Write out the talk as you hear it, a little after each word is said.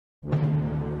Welcome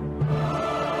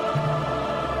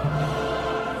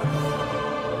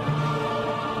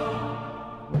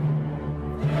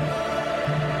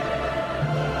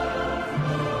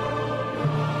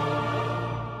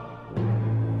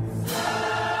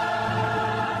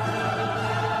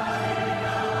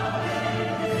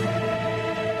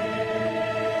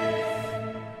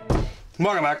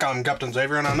back, I'm Captain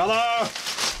Xavier, and another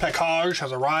package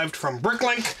has arrived from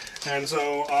Bricklink, and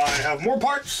so I have more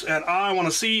parts, and I want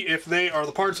to see if they are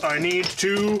the parts I need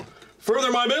to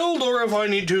further my build, or if I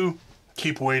need to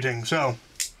keep waiting. So,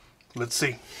 let's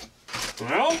see.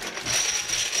 Well,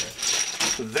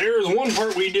 there's one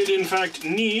part we did in fact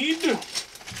need. I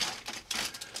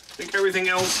think everything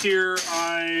else here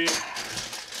I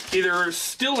either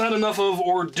still had enough of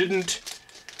or didn't,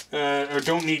 or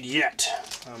don't need yet.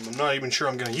 I'm not even sure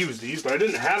I'm going to use these, but I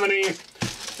didn't have any,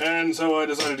 and so I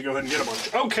decided to go ahead and get a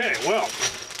bunch. Okay, well,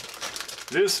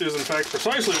 this is in fact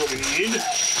precisely what we need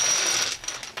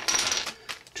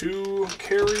to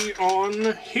carry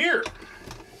on here.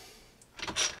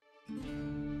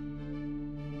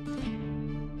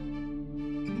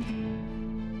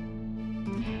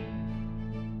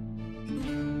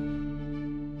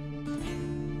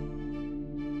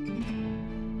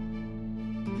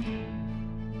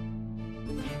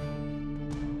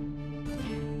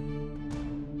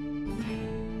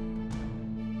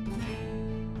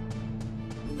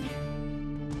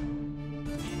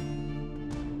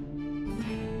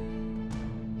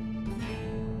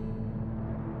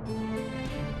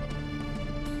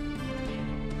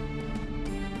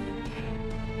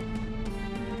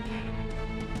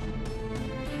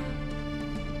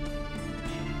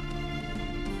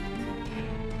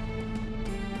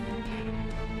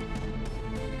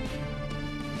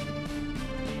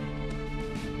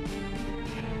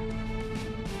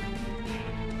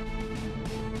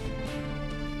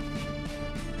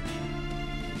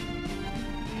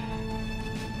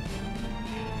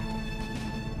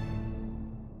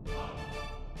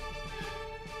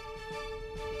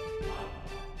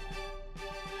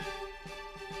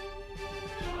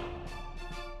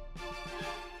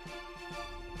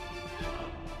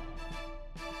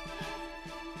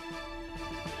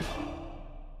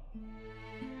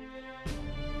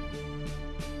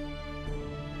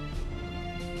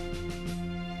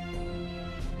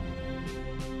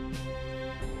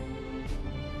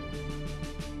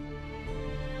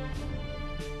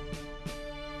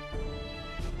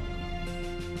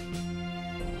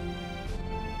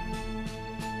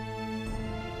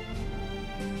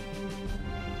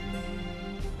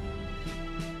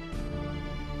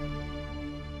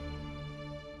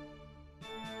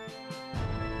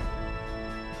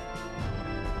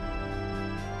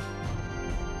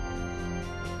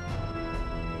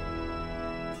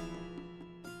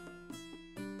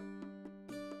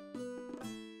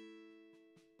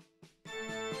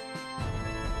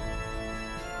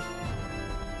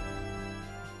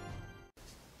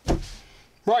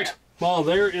 Right, well,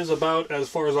 there is about as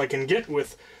far as I can get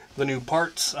with the new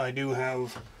parts. I do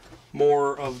have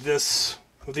more of these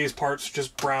parts,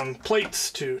 just brown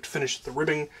plates to finish the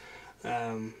ribbing.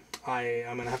 I'm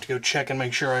going to have to go check and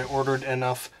make sure I ordered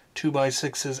enough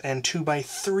 2x6s and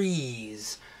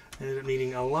 2x3s. I ended up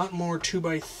needing a lot more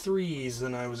 2x3s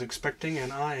than I was expecting,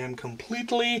 and I am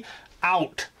completely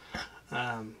out.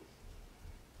 I'm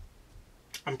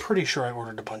pretty sure I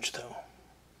ordered a bunch, though.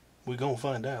 We gonna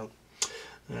find out.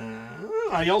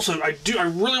 I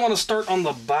really want to start on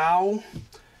the bow,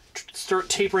 start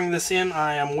tapering this in.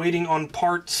 I am waiting on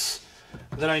parts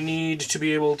that I need to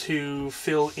be able to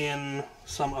fill in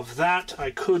some of that.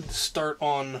 I could start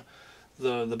on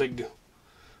the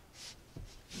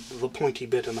pointy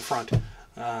bit in the front.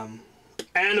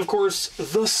 And of course,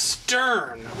 the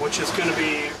stern, which is going to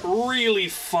be really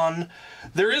fun.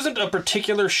 There isn't a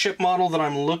particular ship model that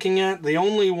I'm looking at. The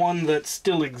only one that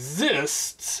still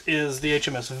exists is the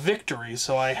HMS Victory,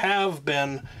 so I have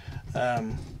been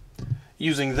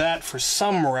using that for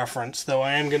some reference, though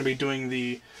I am going to be doing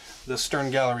the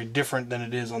stern gallery different than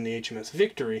it is on the HMS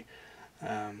Victory,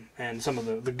 and some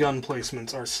of the gun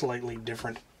placements are slightly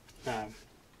different.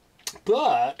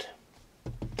 But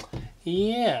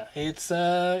yeah, it's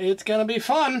gonna be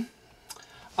fun.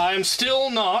 I'm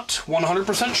still not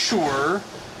 100% sure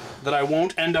that I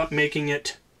won't end up making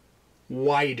it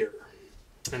wider,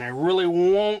 and I really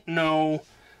won't know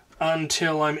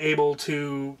until I'm able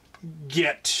to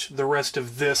get the rest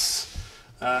of this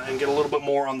and get a little bit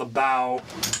more on the bow,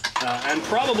 and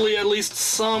probably at least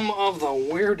some of the,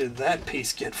 where did that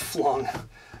piece get flung?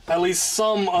 At least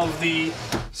some of the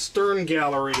stern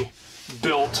gallery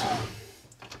built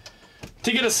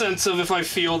to get a sense of if I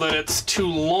feel that it's too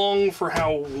long for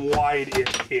how wide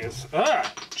it is.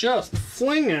 Just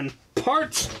flinging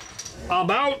parts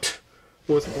about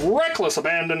with reckless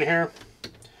abandon here.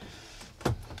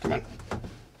 Come on.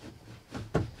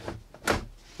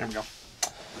 There we go.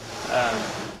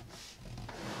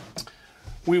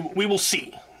 We will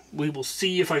see. We will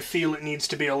see if I feel it needs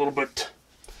to be a little bit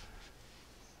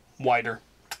wider.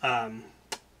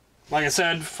 Like I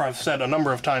said, I've said a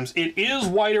number of times, it is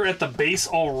wider at the base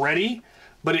already,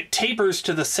 but it tapers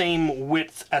to the same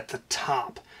width at the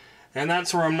top. And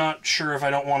that's where I'm not sure if I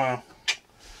don't want to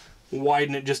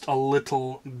widen it just a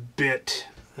little bit.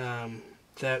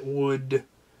 That would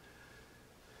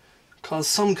cause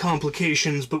some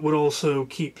complications, but would also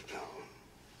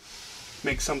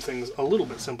make some things a little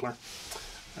bit simpler.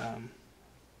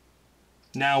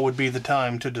 Now would be the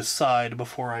time to decide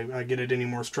before I get it any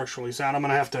more structurally sound. I'm going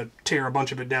to have to tear a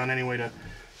bunch of it down anyway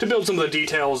to build some of the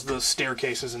details, the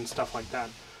staircases and stuff like that.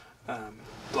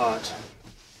 But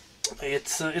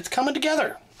it's coming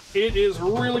together. It is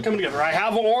really coming together. I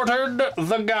have ordered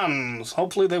the guns.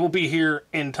 Hopefully they will be here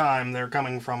in time. They're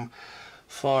coming from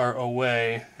far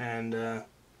away, and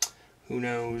who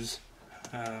knows.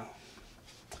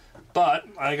 But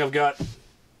I think I've got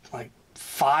like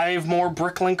 5 more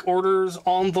Bricklink orders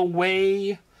on the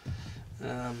way.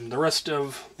 The rest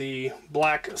of the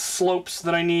black slopes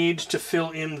that I need to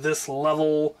fill in this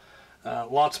level.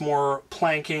 Lots more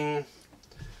planking.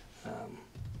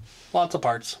 Lots of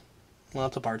parts.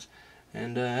 Lots of parts.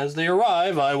 And as they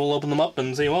arrive, I will open them up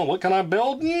and see, well, what can I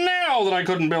build now that I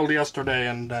couldn't build yesterday?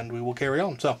 And we will carry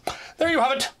on. So, there you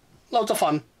have it. Loads of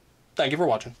fun. Thank you for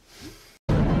watching.